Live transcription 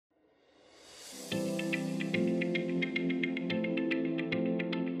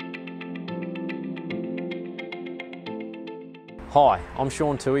Hi, I'm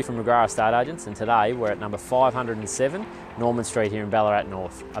Sean Toohey from McGrath Estate Agents, and today we're at number 507 Norman Street here in Ballarat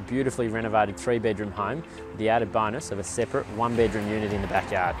North. A beautifully renovated 3-bedroom home with the added bonus of a separate 1-bedroom unit in the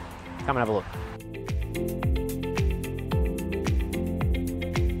backyard. Come and have a look.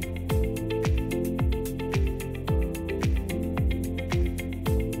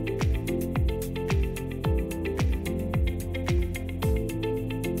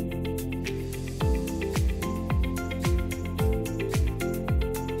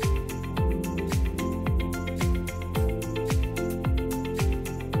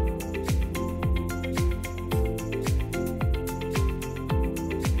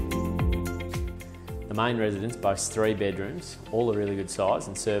 The main residence boasts 3 bedrooms, all a really good size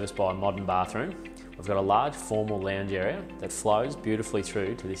and serviced by a modern bathroom. We've got a large formal lounge area that flows beautifully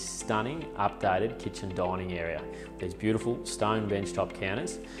through to this stunning updated kitchen dining area. These beautiful stone benchtop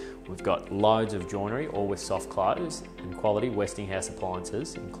counters. We've got loads of joinery, all with soft close, and quality Westinghouse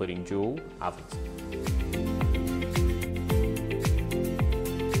appliances, including dual ovens.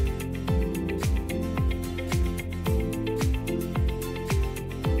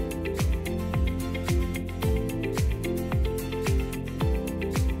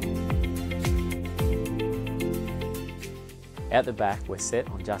 Out the back, we're set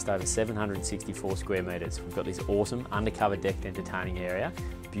on just over 764 square metres. We've got this awesome undercover decked entertaining area,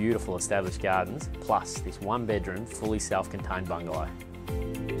 beautiful established gardens, plus this 1-bedroom, fully self-contained bungalow.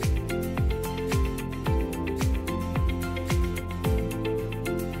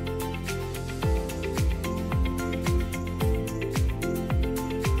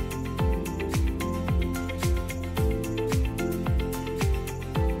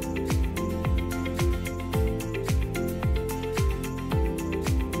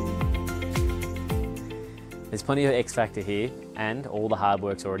 There's plenty of X factor here, and all the hard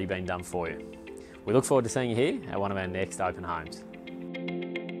work's already been done for you. We look forward to seeing you here at one of our next open homes.